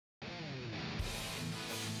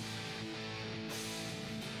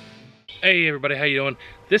Hey everybody, how you doing?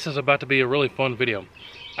 This is about to be a really fun video.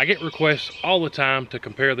 I get requests all the time to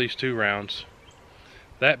compare these two rounds.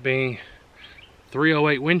 That being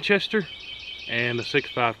 308 Winchester and the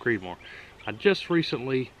 6.5 Creedmoor. I just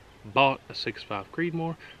recently bought a 6.5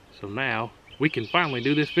 Creedmoor, so now we can finally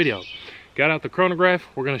do this video. Got out the chronograph,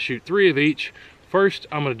 we're going to shoot 3 of each. First,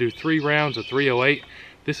 I'm going to do 3 rounds of 308.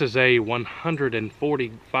 This is a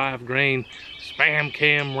 145 grain spam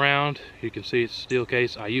cam round. You can see it's steel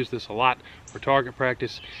case. I use this a lot for target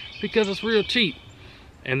practice because it's real cheap.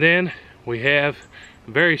 And then we have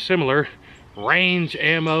very similar range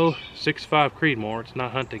ammo 6.5 Creedmoor. It's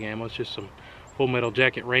not hunting ammo, it's just some full metal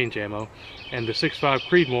jacket range ammo. And the 6.5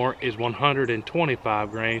 Creedmoor is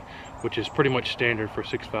 125 grain, which is pretty much standard for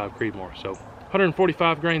 6.5 Creedmoor. So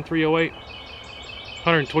 145 grain 308,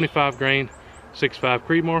 125 grain 6.5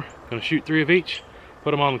 Creedmoor. Gonna shoot 3 of each,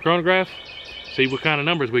 put them on the chronograph, see what kind of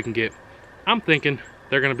numbers we can get. I'm thinking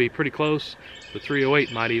they're gonna be pretty close. The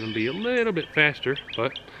 308 might even be a little bit faster,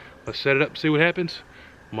 but let's set it up and see what happens.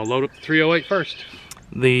 I'm gonna load up the 308 first.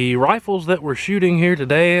 The rifles that we're shooting here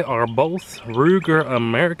today are both Ruger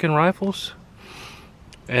American rifles,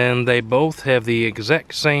 and they both have the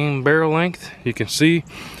exact same barrel length. You can see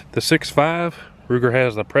the 6.5 Ruger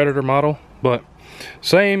has the Predator model, but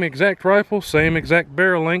same exact rifle, same exact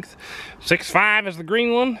barrel length. 6.5 is the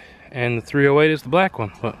green one and the 308 is the black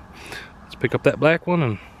one. But let's pick up that black one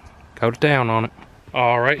and coat it down on it.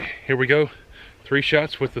 Alright, here we go. 3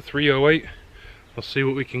 shots with the 308. Let's see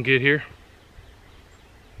what we can get here.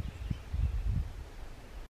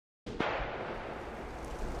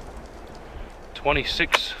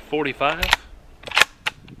 .26-45.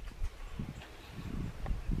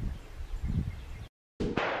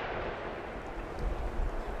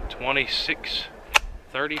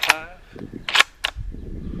 26-35.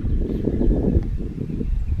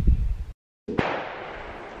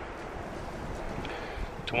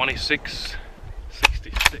 26-66.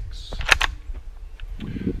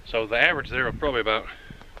 So the average there are probably about,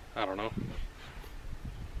 I don't know,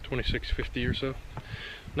 26.50 or so.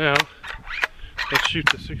 Now let's shoot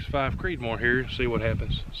the 6.5 Creedmoor here and see what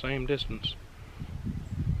happens. Same distance.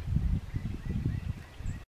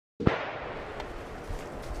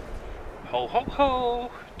 Ho ho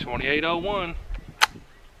ho! 2801.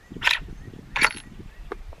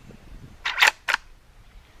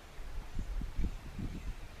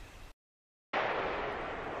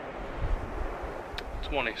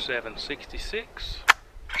 $27.66.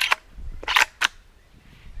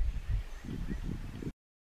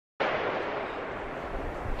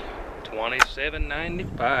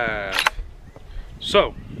 $27.95.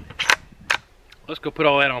 So let's go put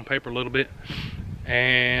all that on paper a little bit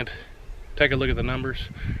and take a look at the numbers.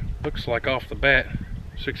 Looks like off the bat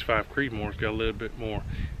 6.5 Creedmoor's got a little bit more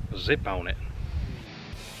zip on it.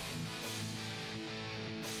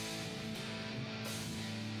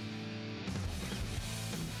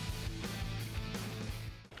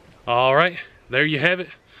 Alright, there you have it.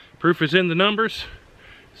 Proof is in the numbers.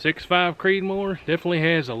 6.5 Creedmoor definitely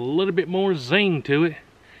has a little bit more zing to it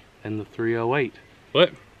than the 308.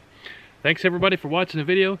 But thanks everybody for watching the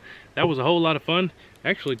video. That was a whole lot of fun.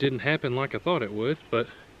 Actually didn't happen like I thought it would, but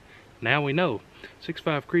now we know.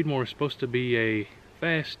 6.5 Creedmoor is supposed to be a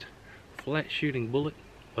fast, flat shooting bullet,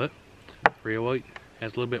 but 308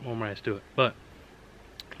 has a little bit more mass to it. But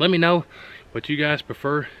let me know what you guys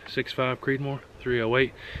prefer, 6.5 Creedmoor,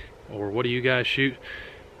 308, or what do you guys shoot?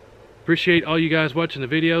 Appreciate all you guys watching the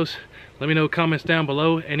videos. Let me know comments down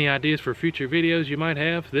below any ideas for future videos you might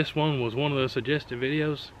have. This one was one of the suggested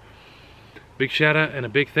videos. Big shout out and a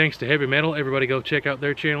big thanks to Heavy Metal. Everybody go check out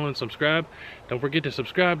their channel and subscribe. Don't forget to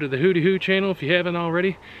subscribe to the whoteewho channel if you haven't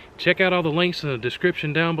already. Check out all the links in the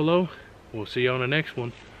description down below. We'll see you on the next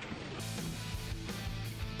one.